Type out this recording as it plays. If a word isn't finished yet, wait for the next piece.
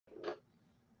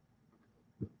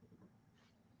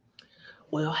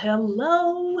Well,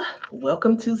 hello.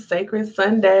 Welcome to Sacred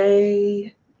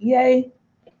Sunday. Yay.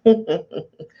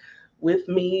 With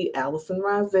me, Allison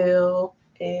Rozelle.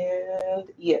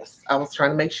 And yes, I was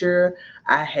trying to make sure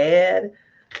I had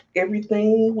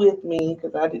everything with me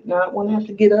because I did not want to have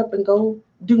to get up and go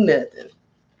do nothing.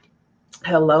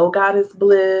 Hello, Goddess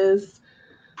Bliss.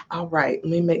 All right,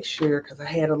 let me make sure because I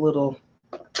had a little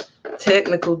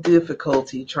technical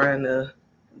difficulty trying to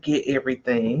get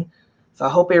everything. So I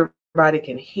hope everybody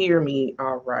can hear me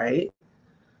all right.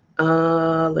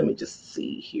 Let me just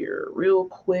see here real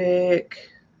quick.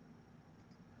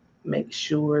 Make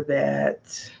sure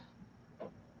that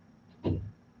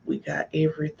we got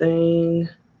everything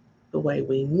the way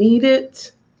we need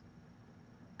it.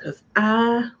 Because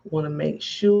I want to make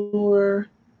sure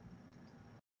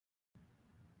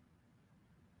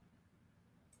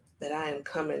that I am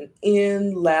coming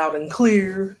in loud and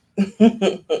clear.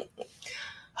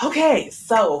 Okay,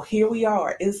 so here we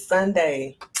are. It's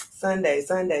Sunday. Sunday,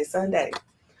 Sunday, Sunday.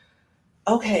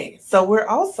 Okay, so we're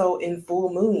also in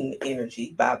full moon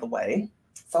energy, by the way.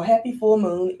 So happy full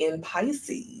moon in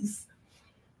Pisces.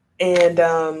 And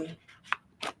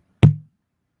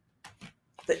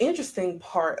the interesting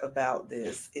part about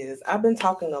this is I've been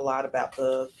talking a lot about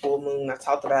the full moon. I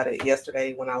talked about it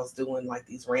yesterday when I was doing like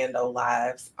these rando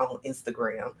lives on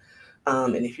Instagram.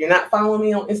 And if you're not following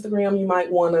me on Instagram, you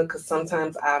might want to, because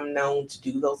sometimes I'm known to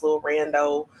do those little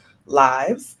rando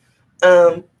lives.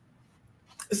 Um,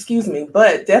 Excuse me,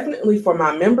 but definitely for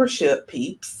my membership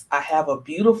peeps, I have a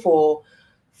beautiful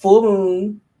full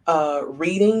moon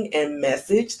reading and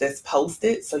message that's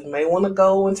posted. So you may want to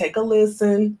go and take a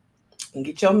listen and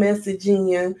get your message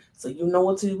in so you know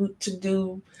what to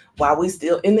do while we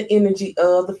still in the energy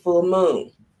of the full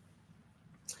moon.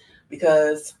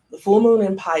 Because the full moon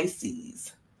in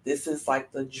Pisces, this is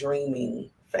like the dreaming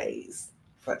phase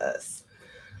for us.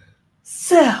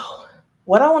 So,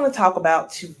 what I want to talk about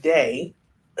today,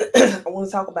 I want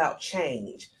to talk about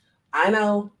change. I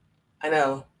know,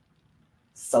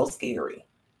 so scary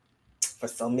for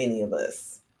so many of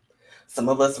us. Some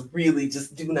of us really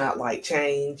just do not like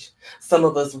change. Some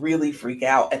of us really freak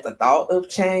out at the thought of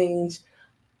change.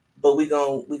 But we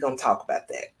gonna talk about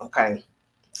that, okay?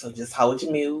 So just hold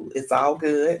your mute. It's all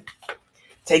good.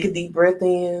 Take a deep breath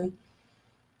in.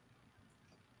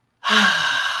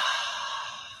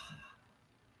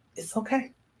 It's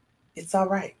okay. It's all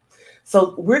right.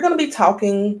 So we're gonna be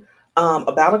talking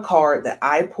about a card that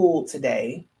I pulled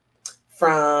today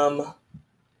from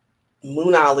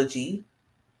Moonology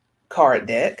card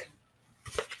deck.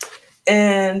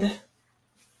 And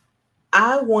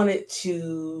I wanted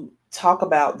to talk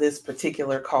about this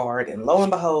particular card, and lo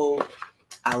and behold,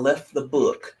 I left the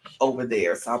book over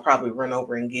there. So I'll probably run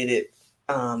over and get it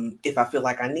if I feel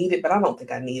like I need it, but I don't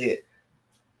think I need it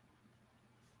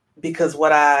because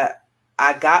what I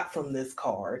got from this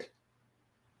card.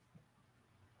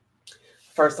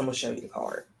 First, I'm gonna show you the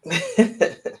card.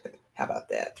 How about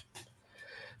that?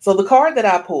 So the card that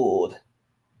I pulled,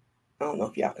 I don't know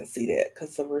if y'all can see that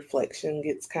because the reflection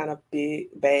gets kind of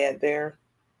bad there.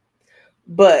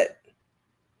 But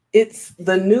it's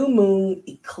the new moon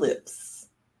eclipse.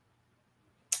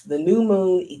 The new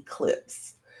moon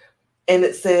eclipse. And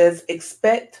it says,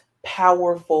 expect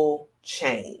powerful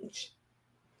change.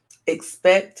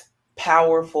 Expect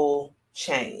powerful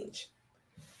change.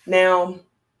 Now,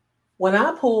 when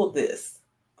I pulled this,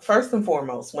 first and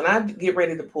foremost, when I get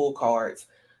ready to pull cards,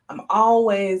 I'm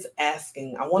always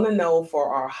asking, I want to know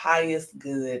for our highest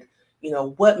good,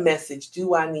 what message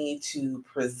do I need to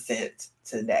present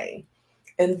today?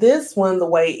 And this one, the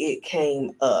way it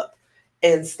came up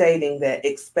and stating that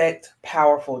expect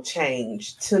powerful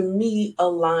change, to me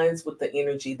aligns with the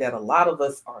energy that a lot of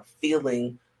us are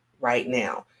feeling right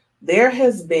now. There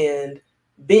has been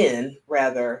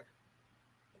rather,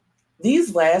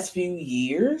 these last few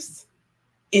years,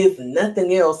 if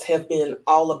nothing else, have been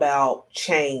all about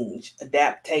change,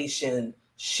 adaptation,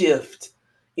 shift,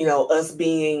 us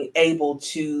being able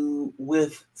to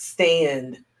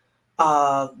withstand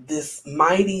this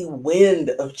mighty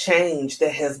wind of change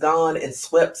that has gone and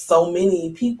swept so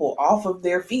many people off of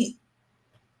their feet,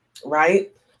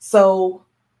 right? So,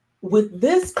 with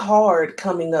this card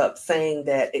coming up saying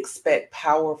that expect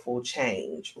powerful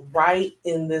change right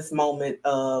in this moment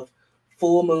of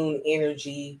full moon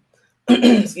energy,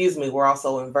 excuse me, we're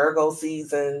also in Virgo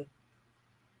season,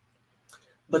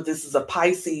 but this is a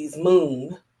Pisces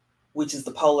moon, which is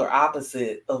the polar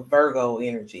opposite of Virgo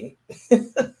energy.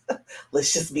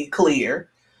 Let's just be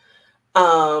clear.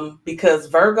 Because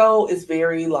Virgo is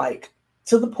very like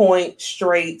to the point,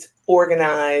 straight,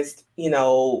 organized,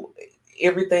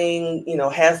 everything,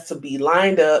 has to be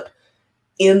lined up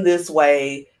in this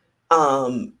way.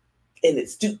 And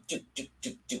it's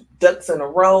ducks in a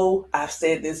row. I've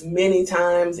said this many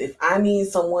times. If I need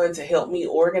someone to help me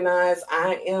organize,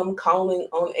 I am calling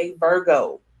on a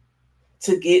Virgo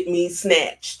to get me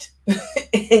snatched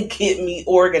and get me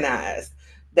organized.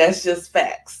 That's just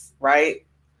facts, right?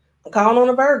 I'm calling on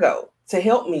a Virgo to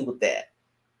help me with that.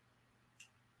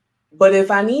 But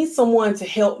if I need someone to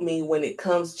help me when it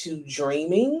comes to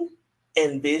dreaming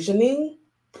and visioning,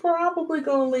 probably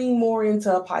going to lean more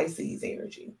into a Pisces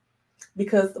energy,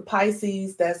 because the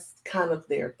Pisces, that's kind of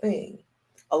their thing.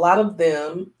 A lot of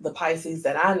them, the Pisces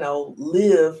that I know,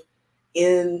 live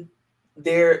in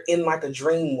like a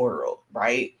dream world,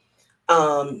 right?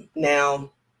 Now,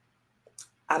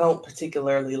 I don't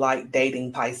particularly like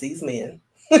dating Pisces men.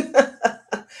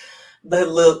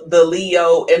 The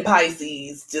Leo and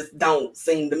Pisces just don't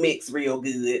seem to mix real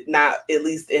good, not at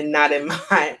least not in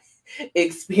my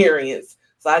experience.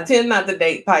 So I tend not to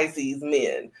date Pisces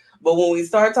men. But when we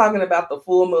start talking about the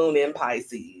full moon in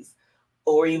Pisces,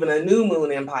 or even a new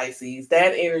moon in Pisces,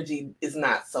 that energy is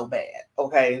not so bad,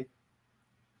 okay?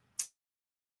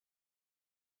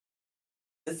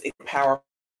 It's powerful.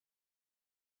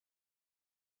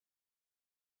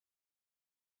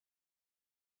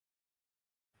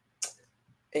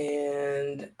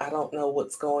 And I don't know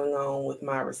what's going on with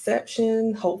my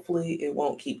reception. Hopefully it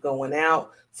won't keep going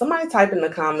out. Somebody type in the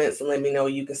comments and let me know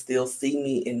you can still see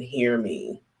me and hear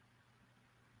me.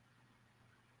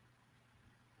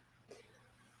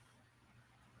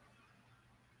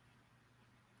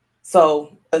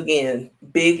 So again,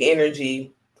 big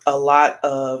energy, a lot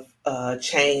of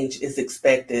change is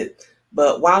expected.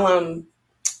 But while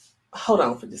hold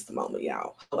on for just a moment,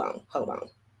 y'all. Hold on.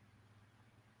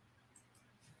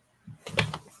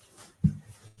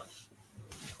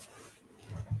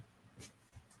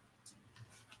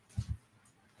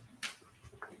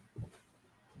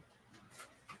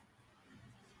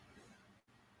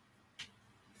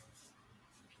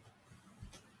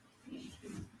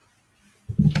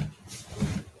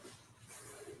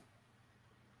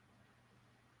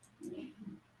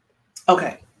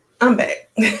 Okay, I'm back.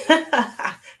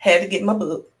 Had to get my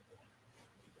book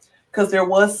because there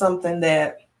was something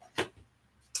that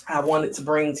I wanted to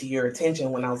bring to your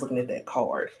attention when I was looking at that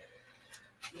card.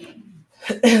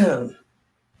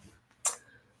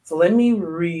 So let me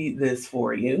read this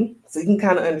for you so you can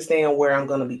kind of understand where I'm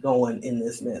going to be going in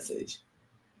this message.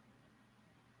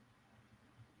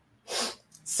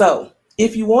 So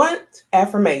if you want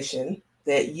affirmation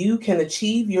that you can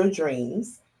achieve your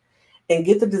dreams and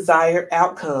get the desired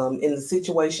outcome in the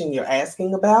situation you're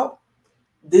asking about,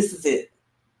 this is it.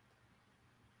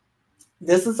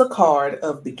 This is a card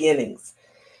of beginnings,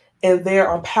 and there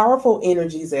are powerful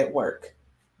energies at work,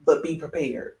 but be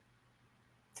prepared.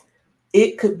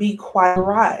 It could be quite a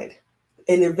ride,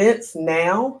 and events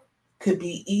now could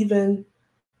even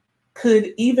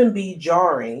be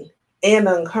jarring and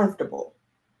uncomfortable.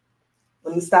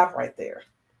 Let me stop right there.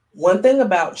 One thing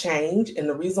about change, and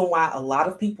the reason why a lot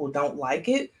of people don't like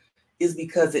it, is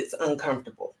because it's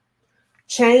uncomfortable.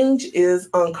 Change is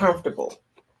uncomfortable.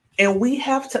 And we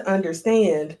have to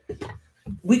understand,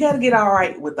 we got to get all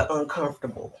right with the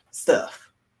uncomfortable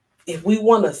stuff. If we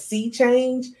want to see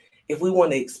change, if we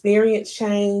want to experience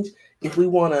change, if we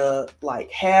want to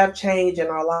have change in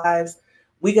our lives,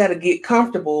 we got to get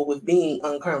comfortable with being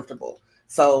uncomfortable.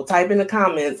 So type in the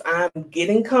comments, I'm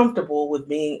getting comfortable with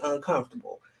being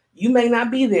uncomfortable. You may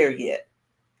not be there yet.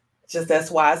 Just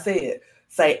that's why I said,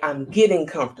 say, I'm getting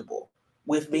comfortable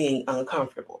with being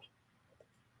uncomfortable.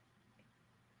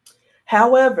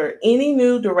 However, any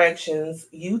new directions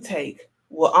you take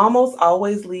will almost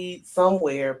always lead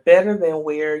somewhere better than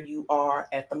where you are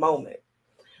at the moment.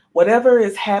 Whatever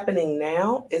is happening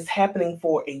now is happening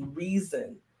for a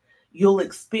reason.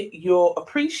 You'll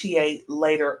appreciate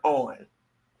later on.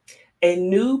 A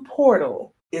new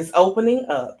portal is opening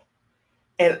up,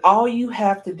 and all you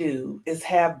have to do is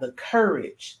have the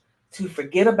courage to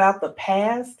forget about the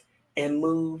past and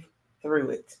move through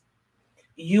it.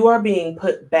 You are being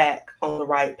put back on the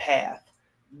right path.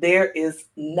 There is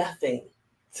nothing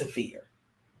to fear.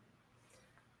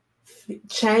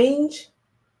 Change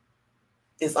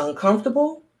is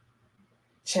uncomfortable.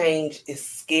 Change is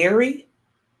scary.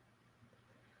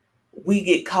 We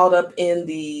get caught up in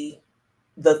the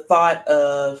thought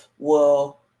of,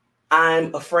 well,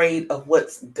 I'm afraid of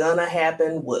what's gonna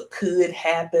happen, what could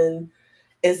happen,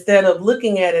 instead of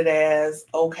looking at it as,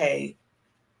 okay,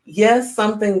 yes,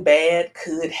 something bad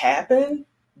could happen,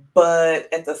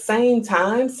 but at the same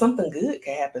time, something good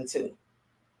can happen too.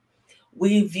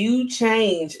 We view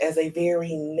change as a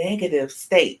very negative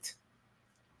state.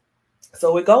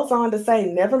 So it goes on to say,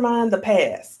 never mind the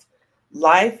past.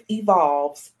 Life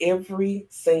evolves every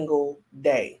single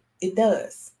day. It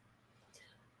does.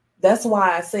 That's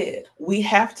why I said we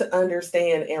have to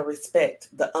understand and respect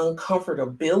the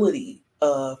uncomfortability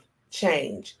of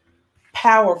change,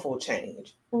 powerful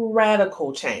change,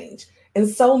 radical change. And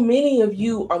so many of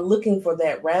you are looking for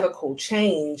that radical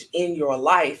change in your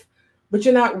life, but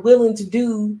you're not willing to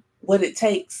do what it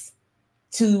takes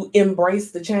to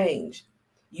embrace the change.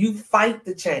 You fight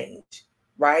the change,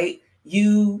 right?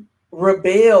 You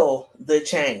rebel the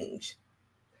change.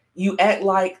 You act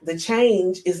like the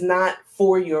change is not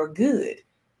for your good.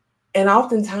 And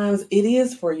oftentimes it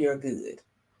is for your good.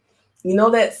 You know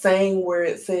that saying where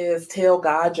it says, tell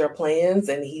God your plans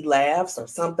and he laughs or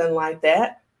something like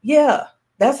that? Yeah,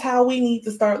 that's how we need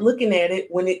to start looking at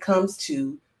it when it comes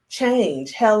to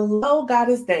change. Hello,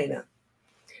 Goddess Dana.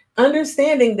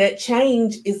 Understanding that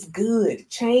change is good,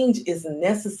 change is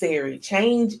necessary,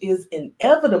 change is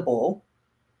inevitable,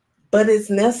 but it's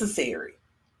necessary.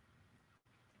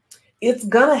 It's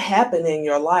going to happen in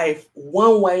your life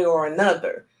one way or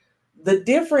another. The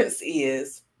difference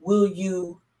is, will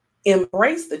you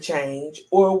embrace the change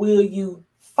or will you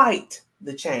fight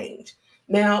the change?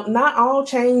 Now, not all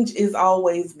change is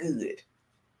always good,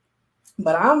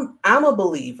 but I'm a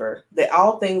believer that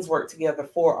all things work together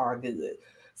for our good.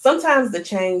 Sometimes the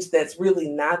change that's really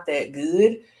not that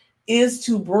good is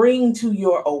to bring to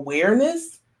your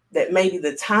awareness that maybe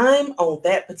the time on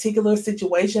that particular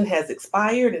situation has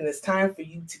expired and it's time for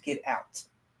you to get out.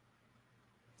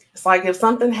 It's like if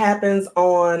something happens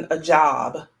on a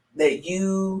job that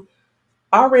you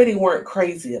already weren't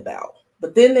crazy about,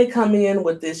 but then they come in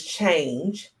with this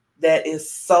change that is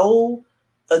so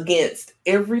against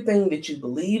everything that you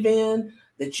believe in,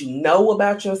 that you know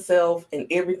about yourself and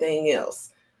everything else.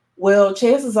 Well,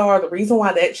 chances are the reason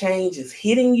why that change is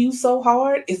hitting you so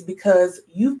hard is because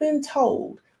you've been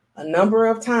told a number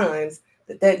of times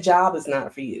that that job is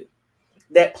not for you.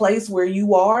 That place where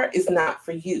you are is not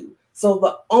for you. So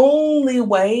the only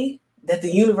way that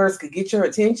the universe could get your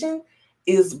attention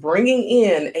is bringing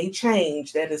in a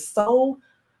change that is so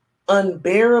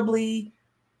unbearably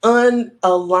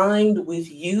unaligned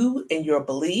with you and your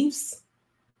beliefs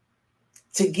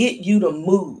to get you to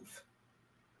move.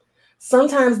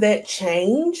 Sometimes that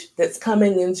change that's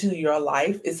coming into your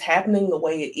life is happening the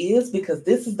way it is because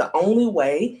this is the only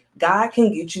way God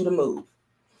can get you to move.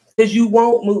 Because you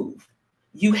won't move.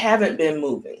 You haven't been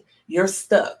moving. You're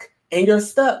stuck. And you're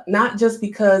stuck not just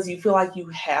because you feel like you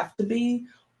have to be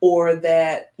or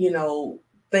that,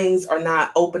 things are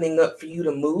not opening up for you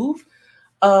to move.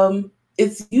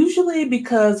 It's usually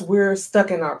because we're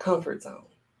stuck in our comfort zone.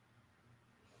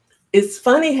 It's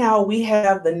funny how we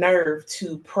have the nerve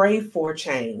to pray for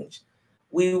change.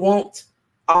 We want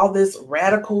all this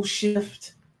radical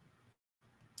shift.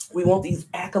 We want these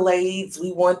accolades.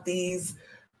 We want these,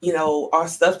 our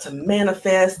stuff to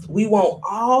manifest. We want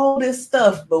all this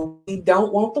stuff, but we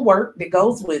don't want the work that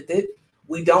goes with it.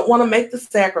 We don't want to make the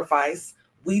sacrifice.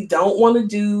 We don't want to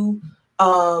do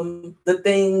the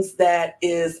things that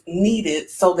is needed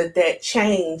so that that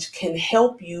change can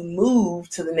help you move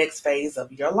to the next phase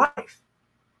of your life.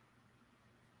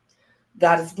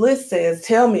 Goddess Bliss says,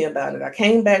 tell me about it. I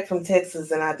came back from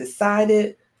Texas and I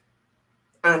decided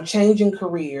I'm changing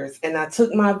careers, and I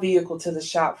took my vehicle to the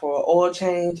shop for an oil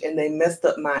change and they messed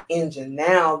up my engine.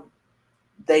 Now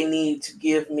they need to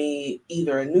give me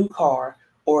either a new car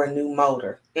or a new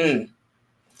motor.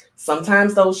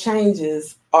 Sometimes those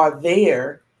changes are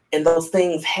there and those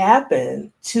things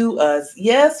happen to us.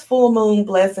 Yes, full moon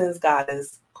blessings,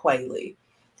 Goddess Quayle.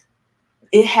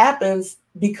 It happens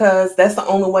because that's the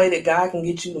only way that God can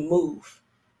get you to move.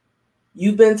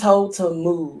 You've been told to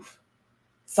move.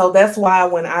 So that's why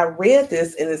when I read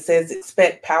this and it says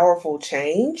expect powerful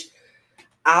change,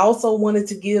 I also wanted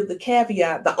to give the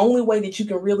caveat. The only way that you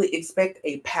can really expect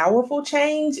a powerful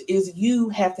change is you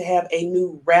have to have a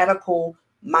new radical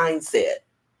mindset.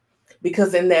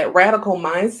 Because in that radical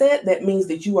mindset, that means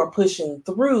that you are pushing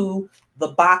through the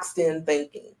boxed in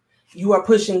thinking. You are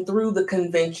pushing through the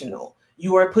conventional.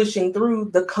 You are pushing through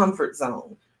the comfort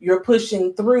zone. You're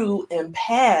pushing through and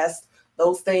past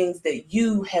those things that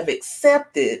you have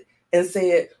accepted and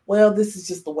said, well, this is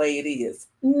just the way it is.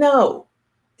 No,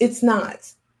 it's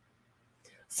not.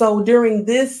 So during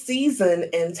this season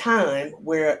and time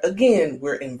where, again,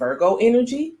 we're in Virgo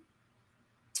energy,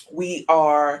 we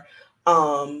are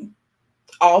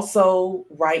also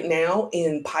right now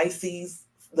in Pisces.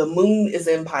 The moon is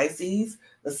in Pisces.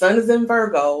 The sun is in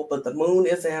Virgo, but the moon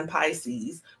is in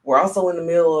Pisces. We're also in the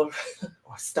middle of,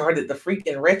 or started the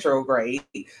freaking retrograde.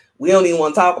 We don't even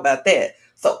want to talk about that.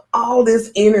 So all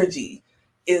this energy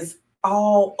is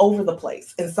all over the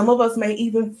place. And some of us may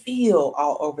even feel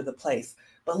all over the place.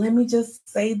 But let me just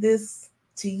say this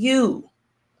to you.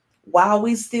 While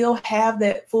we still have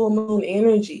that full moon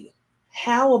energy,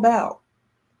 how about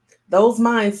those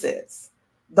mindsets,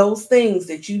 those things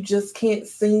that you just can't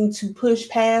seem to push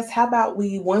past? How about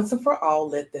we once and for all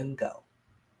let them go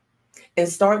and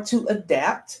start to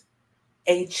adapt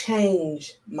a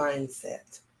change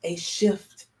mindset, a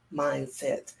shift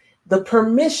mindset, the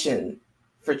permission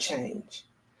for change,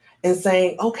 and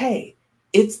saying, okay,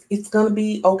 it's going to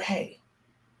be okay.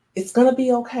 It's going to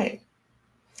be okay.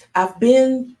 I've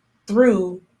been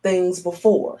through things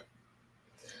before.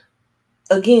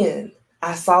 Again,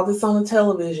 I saw this on a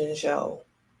television show.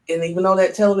 And even though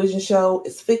that television show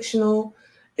is fictional,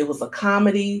 it was a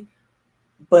comedy.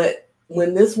 But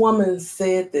when this woman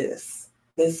said this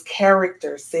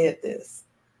character said this,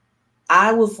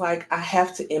 I was like, I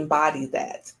have to embody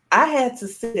that. I had to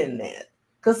sit in that.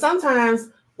 Because sometimes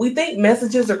we think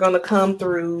messages are going to come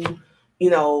through,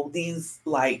 these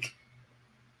like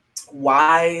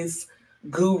wise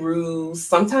gurus.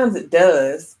 Sometimes it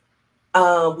does.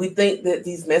 We think that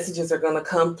these messages are going to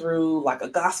come through like a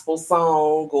gospel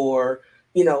song or,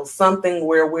 something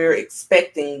where we're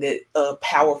expecting that a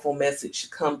powerful message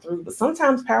should come through. But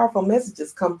sometimes powerful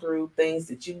messages come through things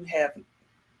that you have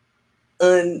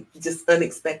just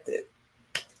unexpected.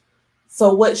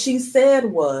 So what she said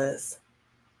was,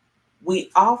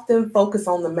 we often focus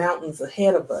on the mountains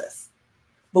ahead of us,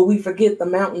 but we forget the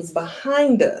mountains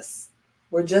behind us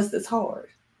were just as hard.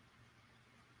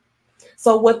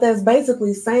 So what that's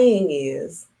basically saying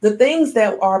is the things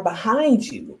that are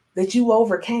behind you, that you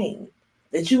overcame,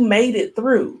 that you made it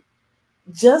through,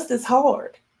 just as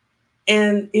hard.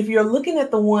 And if you're looking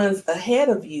at the ones ahead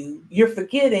of you, you're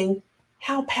forgetting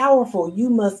how powerful you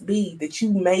must be that you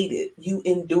made it, you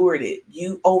endured it,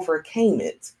 you overcame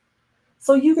it.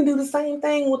 So you can do the same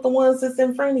thing with the ones that's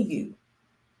in front of you.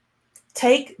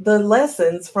 Take the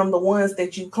lessons from the ones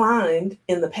that you climbed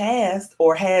in the past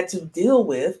or had to deal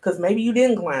with, because maybe you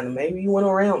didn't climb them, maybe you went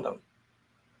around them.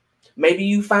 Maybe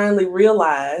you finally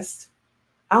realized,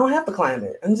 I don't have to climb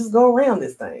it, and just go around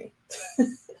this thing.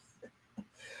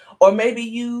 Or maybe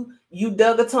you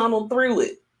dug a tunnel through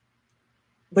it,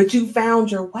 but you found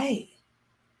your way.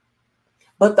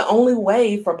 But the only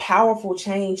way for powerful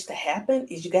change to happen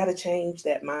is you got to change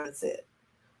that mindset.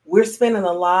 We're spending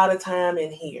a lot of time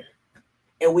in here,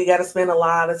 and we got to spend a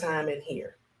lot of time in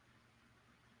here.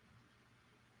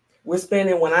 We're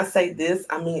spending, when I say this,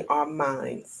 I mean our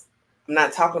minds. I'm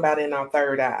not talking about in our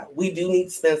third eye. We do need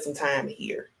to spend some time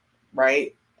here,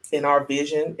 right? In our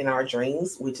vision, in our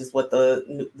dreams, which is what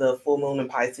the full moon in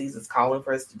Pisces is calling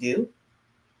for us to do.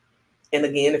 And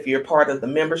again, if you're part of the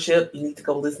membership, you need to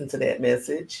go listen to that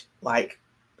message, like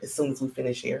as soon as we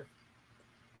finish here.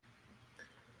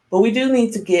 But we do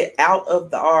need to get out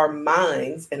of our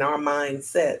minds and our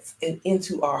mindsets and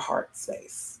into our heart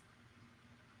space.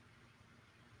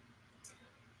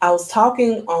 I was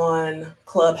talking on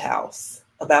Clubhouse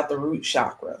about the root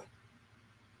chakra.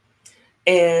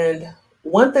 And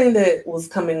one thing that was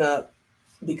coming up,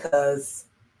 because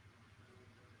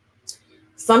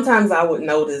sometimes I would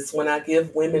notice when I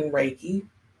give women Reiki,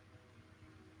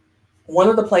 one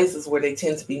of the places where they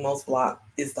tend to be most blocked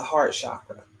is the heart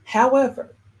chakra.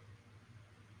 However,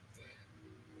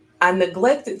 I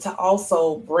neglected to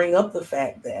also bring up the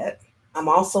fact that I'm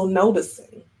also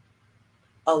noticing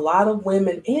a lot of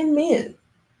women and men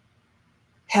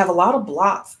have a lot of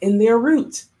blocks in their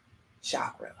root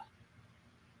chakra.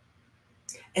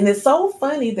 And it's so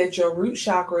funny that your root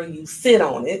chakra, you sit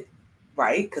on it,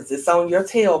 right? Because it's on your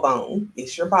tailbone.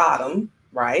 It's your bottom,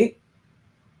 right?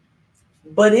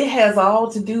 But it has all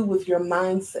to do with your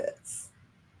mindsets,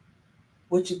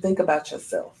 what you think about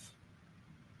yourself.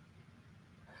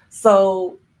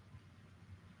 So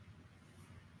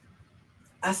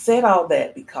I said all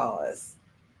that because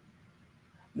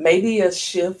maybe a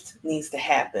shift needs to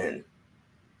happen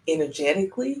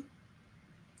energetically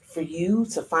for you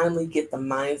to finally get the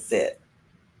mindset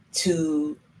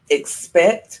to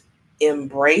expect,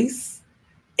 embrace,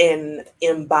 and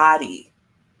embody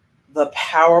the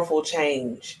powerful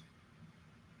change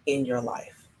in your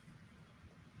life.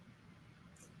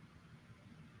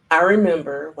 I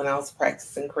remember when I was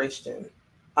practicing Christian,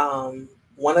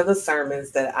 one of the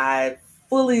sermons that I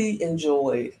fully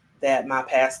enjoyed that my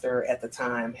pastor at the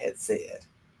time had said,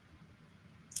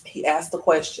 he asked the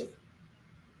question,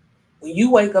 when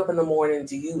you wake up in the morning,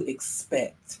 do you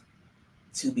expect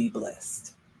to be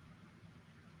blessed?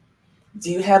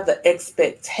 Do you have the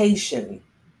expectation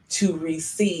to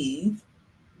receive,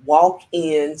 walk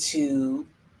into,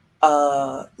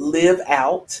 live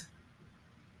out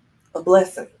a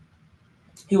blessing?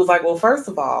 He was like, well, first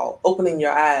of all, opening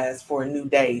your eyes for a new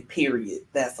day, period,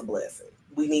 that's a blessing.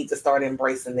 We need to start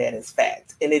embracing that as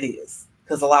fact. And it is,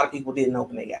 because a lot of people didn't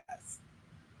open their eyes.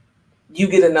 You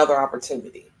get another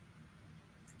opportunity.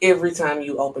 Every time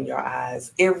you open your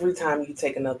eyes, every time you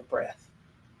take another breath,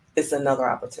 it's another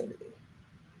opportunity.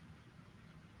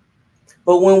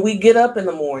 But when we get up in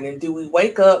the morning, do we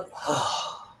wake up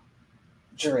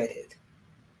dreaded?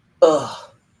 I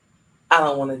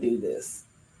don't want to do this.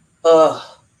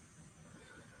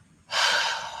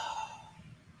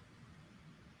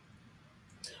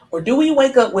 Or do we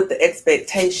wake up with the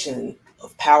expectation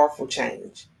of powerful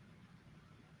change?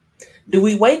 Do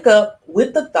we wake up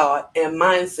with the thought and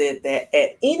mindset that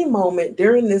at any moment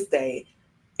during this day,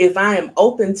 if I am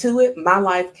open to it, my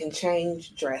life can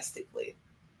change drastically?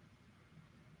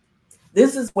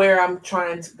 This is where I'm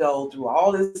trying to go through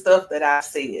all this stuff that I've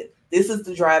said. This is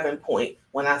the driving point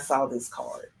when I saw this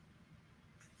card.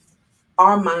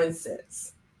 Our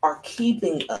mindsets are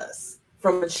keeping us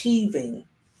from achieving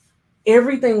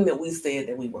everything that we said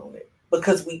that we wanted,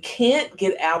 because we can't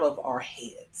get out of our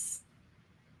heads.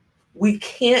 We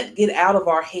can't get out of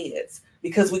our heads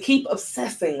because we keep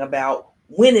obsessing about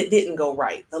when it didn't go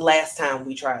right the last time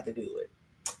we tried to do it.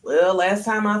 Well, last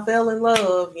time I fell in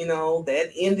love,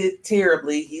 that ended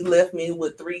terribly. He left me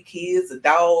with 3 kids, a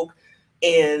dog,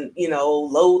 and,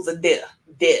 loads of debt,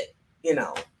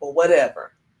 or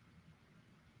whatever.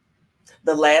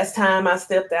 The last time I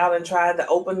stepped out and tried to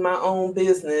open my own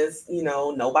business,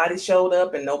 nobody showed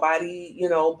up and nobody,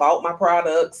 bought my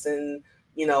products and,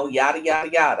 yada, yada,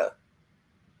 yada.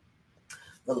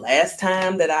 The last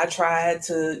time that I tried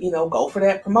to, go for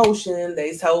that promotion,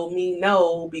 they told me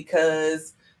no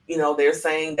because, they're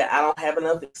saying that I don't have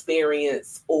enough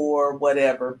experience or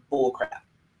whatever bullcrap.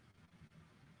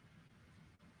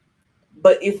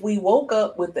 But if we woke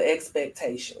up with the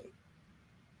expectation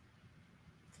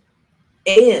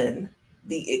and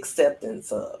the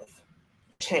acceptance of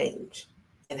change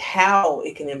and how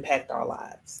it can impact our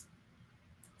lives,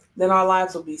 then our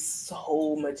lives will be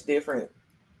so much different.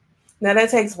 Now, that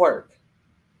takes work.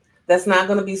 That's not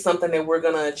going to be something that we're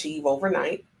going to achieve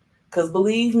overnight. Because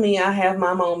believe me, I have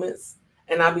my moments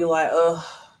and I'll be like, oh,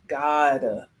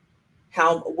 God,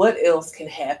 what else can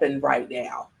happen right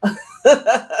now?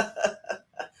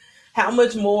 How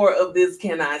much more of this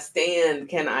can I stand?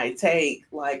 Can I take?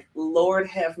 Like, Lord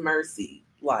have mercy.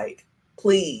 Like,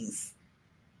 please.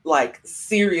 Like,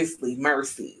 seriously,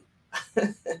 mercy.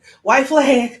 White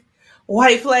flag,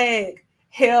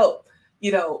 help.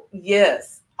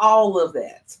 Yes, all of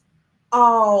that,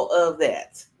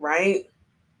 right?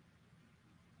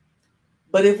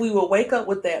 But if we will wake up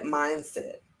with that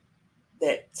mindset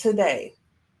that today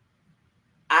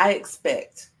I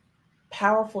expect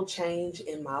powerful change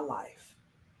in my life,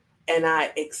 and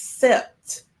I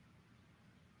accept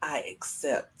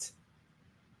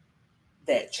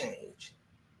that change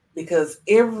because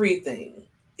everything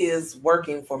is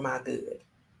working for my good.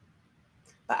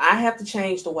 But I have to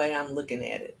change the way I'm looking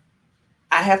at it.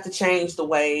 I have to change the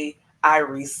way I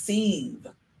receive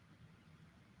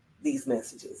these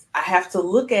messages. I have to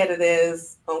look at it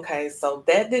as, okay, so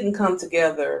that didn't come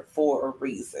together for a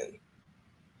reason.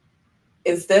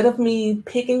 Instead of me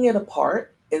picking it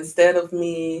apart, instead of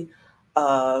me,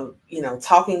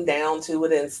 talking down to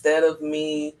it, instead of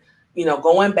me,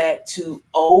 going back to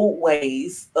old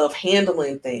ways of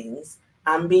handling things,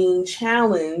 I'm being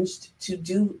challenged to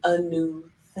do a new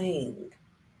thing.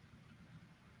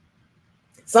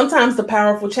 Sometimes the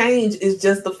powerful change is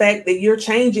just the fact that you're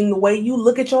changing the way you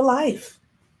look at your life.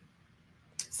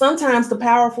 Sometimes the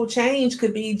powerful change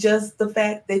could be just the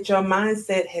fact that your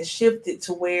mindset has shifted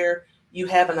to where you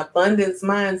have an abundance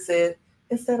mindset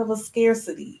instead of a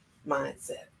scarcity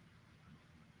mindset.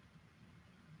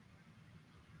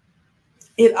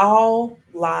 It all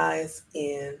lies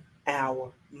in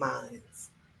our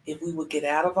minds. If we would get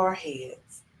out of our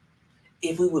heads,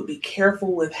 if we would be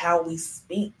careful with how we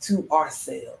speak to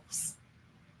ourselves,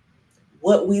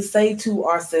 what we say to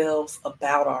ourselves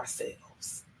about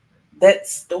ourselves, that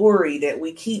story that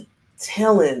we keep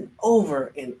telling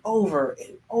over and over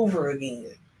and over again.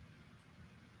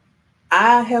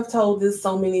 I have told this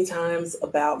so many times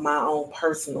about my own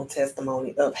personal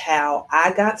testimony of how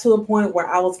I got to a point where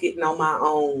I was getting on my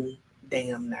own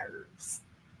damn nerves.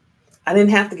 I didn't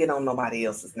have to get on nobody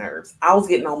else's nerves. I was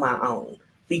getting on my own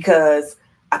because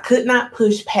I could not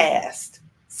push past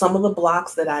some of the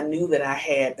blocks that I knew that I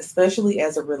had, especially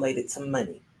as it related to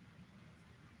money.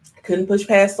 I couldn't push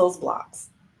past those blocks.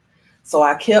 So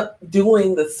I kept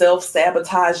doing the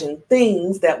self-sabotaging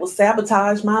things that would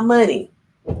sabotage my money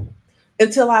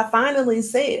until I finally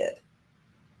said,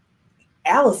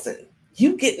 Allison,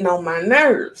 You getting on my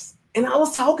nerves. And I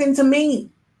was talking to me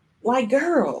like,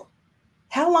 girl,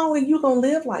 how long are you going to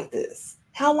live like this?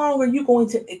 How long are you going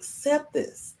to accept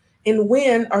this? And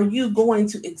when are you going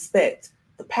to expect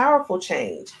the powerful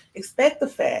change? Expect the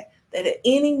fact that at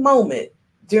any moment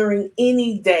during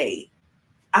any day,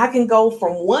 I can go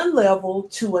from one level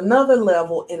to another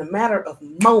level in a matter of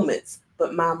moments,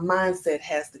 but my mindset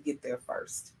has to get there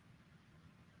first.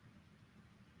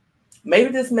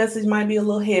 Maybe this message might be a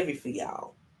little heavy for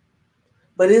y'all,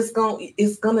 but it's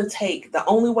gonna take, the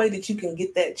only way that you can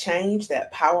get that change,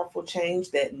 that powerful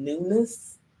change, that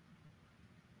newness,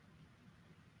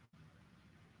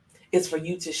 is for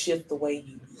you to shift the way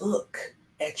you look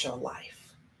at your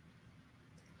life,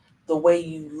 the way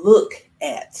you look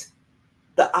at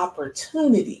the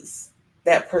opportunities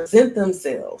that present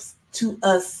themselves to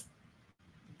us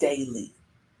daily.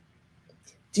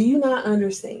 Do you not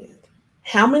understand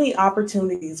how many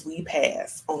opportunities we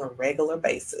pass on a regular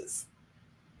basis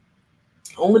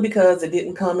only because it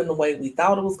didn't come in the way we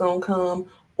thought it was going to come,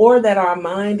 or that our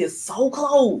mind is so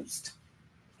closed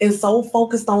and so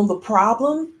focused on the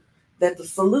problem that the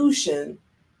solution,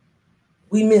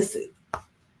 we miss it.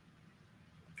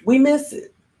 We miss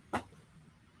it.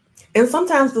 And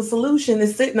sometimes the solution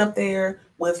is sitting up there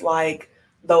with like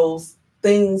those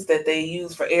things that they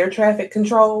use for air traffic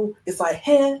control. It's like,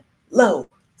 hello,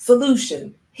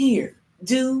 solution here,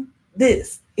 do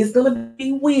this. It's going to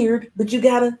be weird, but you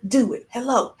got to do it.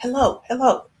 Hello, hello,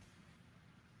 hello.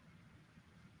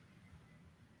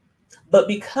 But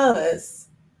because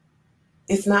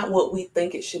it's not what we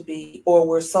think it should be, or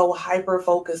we're so hyper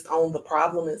focused on the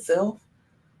problem itself,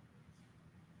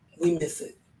 we miss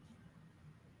it.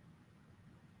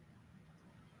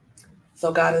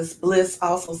 So Goddess Bliss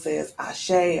also says,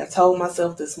 Ashe, I told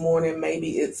myself this morning,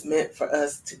 maybe it's meant for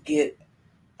us to get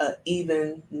an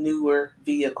even newer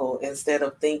vehicle instead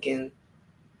of thinking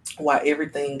why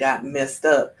everything got messed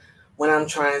up when I'm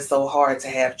trying so hard to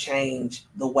have change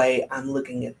the way I'm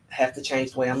looking at, have to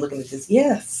change the way I'm looking at this.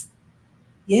 Yes.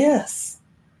 Yes.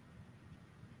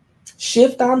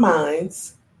 Shift our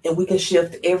minds and we can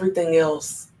shift everything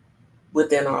else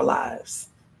within our lives.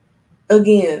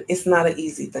 Again, it's not an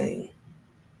easy thing.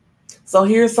 So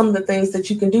here's some of the things that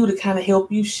you can do to kind of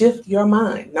help you shift your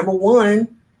mind. Number one,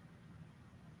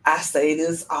 I say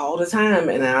this all the time,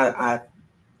 and I'm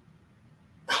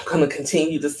going to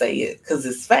continue to say it because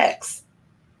it's facts.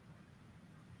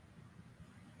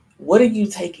 What are you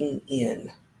taking in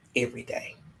every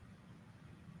day?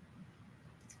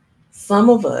 Some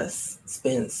of us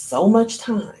spend so much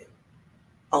time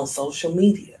on social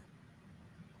media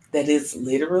that it's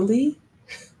literally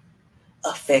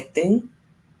affecting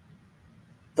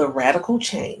the radical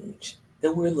change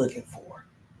that we're looking for.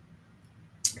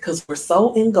 Because we're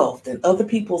so engulfed in other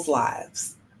people's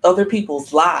lives, other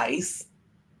people's lies,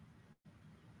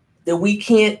 that we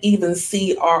can't even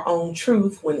see our own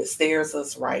truth when it stares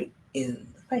us right in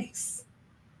the face.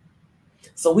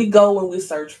 So we go and we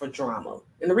search for drama.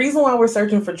 And the reason why we're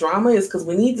searching for drama is because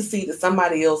we need to see that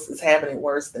somebody else is having it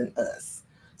worse than us,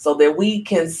 so that we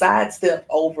can sidestep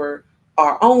over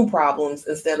our own problems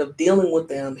instead of dealing with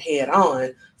them head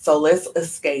on. So let's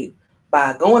escape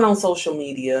by going on social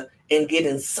media and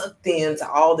getting sucked into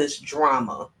all this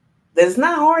drama. That's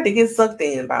not hard to get sucked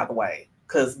in, by the way,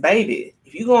 because baby,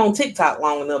 if you go on TikTok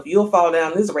long enough, you'll fall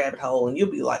down this rabbit hole and you'll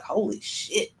be like, holy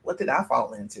shit, what did I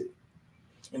fall into?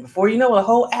 And before you know it, a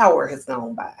whole hour has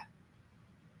gone by.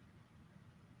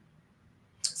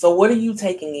 So what are you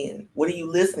taking in? What are you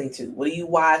listening to? What are you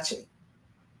watching?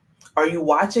 Are you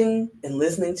watching and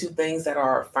listening to things that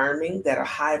are affirming, that are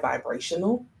high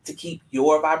vibrational to keep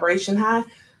your vibration high?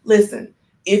 Listen,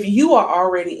 if you are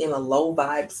already in a low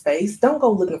vibe space, don't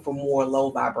go looking for more low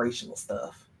vibrational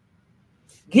stuff.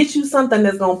 Get you something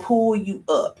that's going to pull you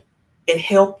up and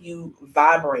help you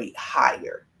vibrate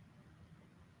higher,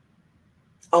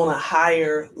 on a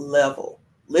higher level.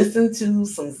 Listen to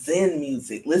some Zen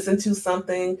music. Listen to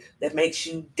something that makes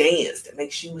you dance, that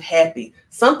makes you happy.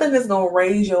 Something that's going to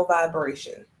raise your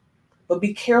vibration. But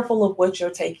be careful of what you're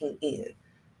taking in.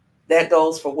 That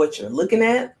goes for what you're looking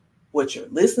at, what you're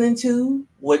listening to,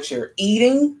 what you're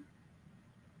eating,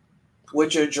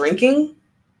 what you're drinking,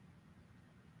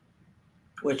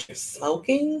 what you're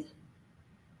smoking.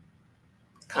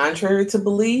 Contrary to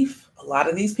belief, a lot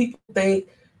of these people think,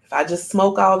 if I just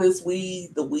smoke all this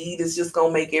weed, the weed is just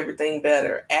going to make everything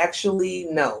better. Actually,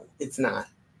 no, it's not.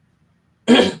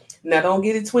 Now, don't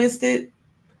get it twisted.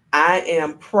 I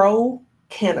am pro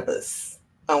cannabis.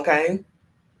 Okay.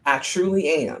 I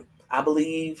truly am. I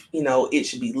believe, it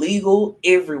should be legal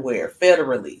everywhere,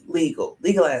 federally legal.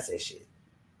 Legalize that shit.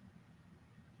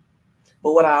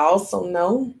 But what I also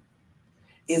know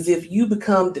is if you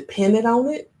become dependent on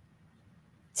it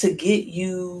to get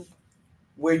you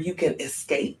where you can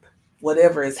escape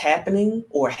whatever is happening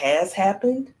or has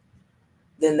happened,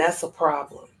 then that's a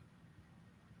problem.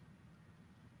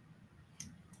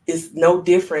 It's no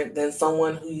different than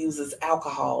someone who uses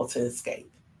alcohol to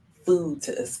escape, food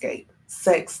to escape,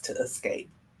 sex to escape,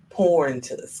 porn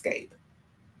to escape.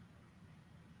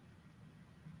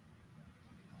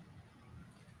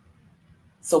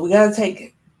 So we got to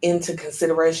take into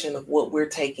consideration of what we're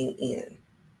taking in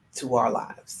to our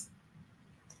lives.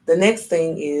 The next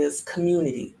thing is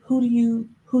community. Who do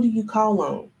you call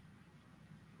on?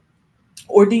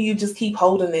 Or do you just keep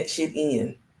holding that shit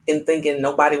in and thinking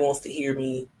nobody wants to hear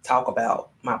me talk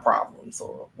about my problems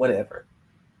or whatever?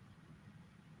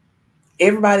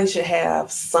 Everybody should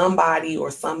have somebody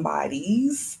or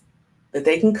somebodies that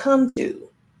they can come to.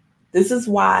 This is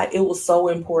why it was so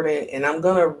important, and I'm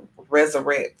going to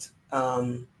resurrect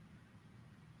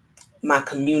my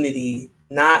community,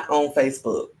 not on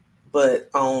Facebook, but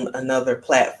on another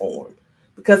platform,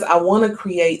 because I want to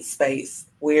create space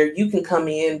where you can come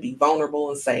in, be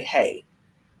vulnerable, and say, hey,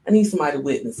 I need somebody to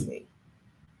witness me.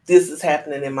 This is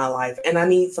happening in my life, and I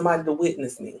need somebody to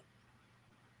witness me.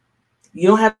 You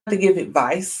don't have to give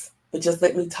advice, but just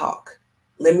let me talk.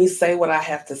 Let me say what I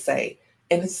have to say.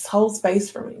 And it's hold space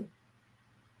for me.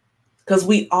 Because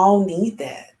we all need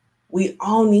that. We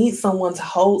all need someone to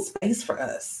hold space for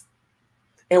us.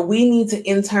 And we need to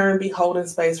in turn be holding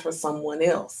space for someone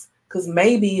else. Because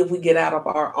maybe if we get out of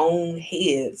our own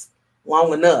heads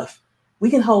long enough, we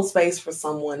can hold space for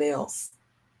someone else.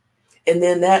 And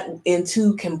then that in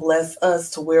too can bless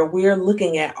us to where we're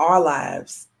looking at our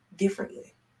lives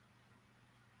differently.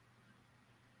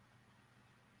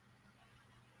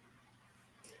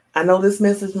 I know this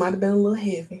message might have been a little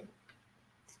heavy,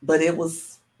 but it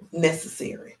was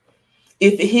necessary.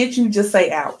 If it hits you, just say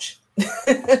ouch.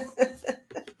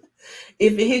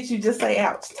 If it hits you, just say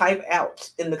ouch. Type ouch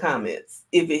in the comments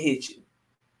if it hits you.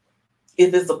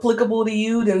 If it's applicable to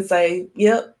you, then say,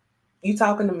 yep, you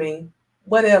talking to me.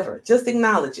 Whatever. Just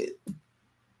acknowledge it.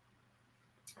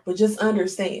 But just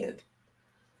understand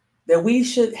that we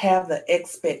should have the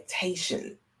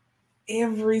expectation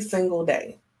every single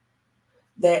day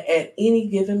that at any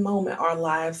given moment, our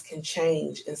lives can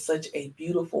change in such a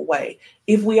beautiful way.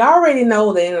 If we already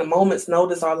know that in a moment's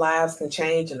notice, our lives can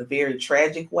change in a very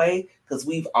tragic way, because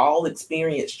we've all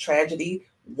experienced tragedy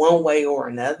one way or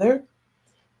another,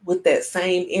 with that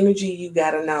same energy, you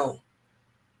got to know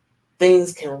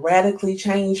things can radically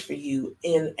change for you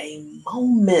in a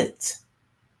moment.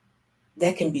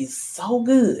 That can be so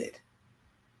good,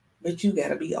 but you got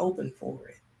to be open for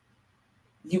it.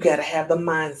 You got to have the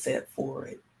mindset for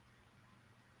it.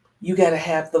 You got to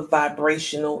have the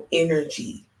vibrational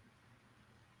energy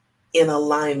in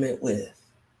alignment with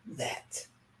that.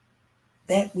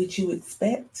 That which you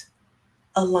expect,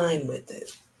 align with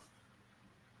it.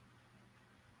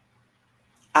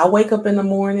 I wake up in the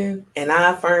morning and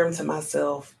I affirm to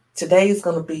myself, today is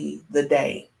going to be the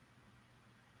day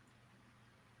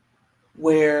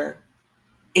where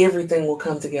everything will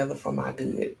come together for my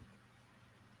good.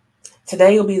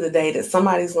 Today will be the day that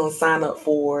somebody's going to sign up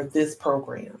for this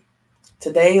program.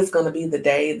 Today is going to be the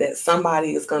day that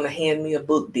somebody is going to hand me a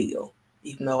book deal.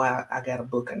 Even though I got a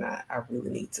book or not, I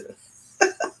really need to.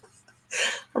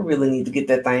 I really need to get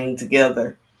that thing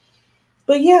together.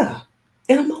 But yeah,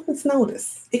 in a moment's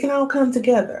notice, it can all come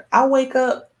together. I wake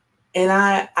up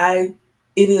and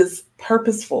it is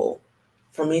purposeful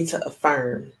for me to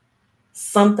affirm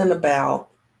something about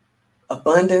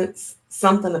abundance,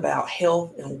 something about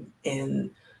health,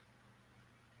 and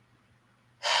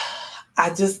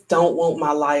I just don't want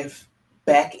my life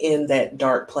back in that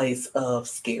dark place of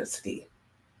scarcity,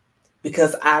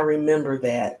 because I remember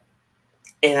that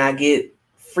and I get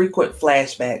frequent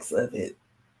flashbacks of it,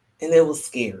 and it was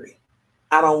scary.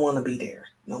 I don't want to be there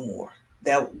no more.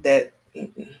 I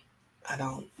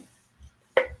don't.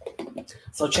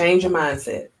 So change your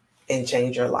mindset and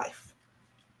change your life.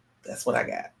 That's what I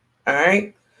got. All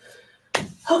right.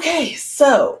 Okay,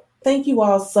 so thank you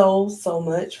all so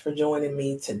much for joining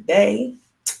me today.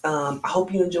 I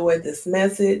hope you enjoyed this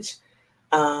message.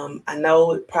 I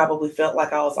know it probably felt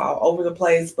like I was all over the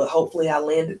place, but hopefully I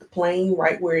landed the plane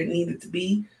right where it needed to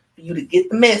be for you to get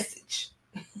the message.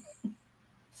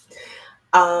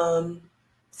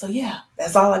 So yeah,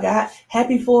 that's all I got.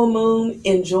 Happy full moon.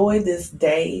 Enjoy this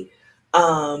day.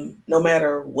 No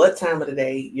matter what time of the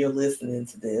day you're listening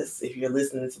to this, if you're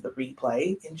listening to the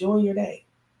replay, enjoy your day.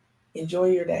 Enjoy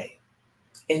your day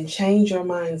and change your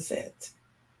mindset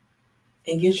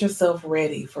and get yourself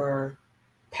ready for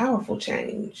powerful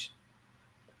change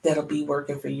that'll be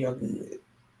working for your good.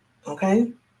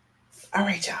 Okay? All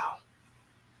right, y'all.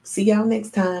 See y'all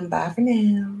next time. Bye for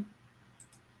now.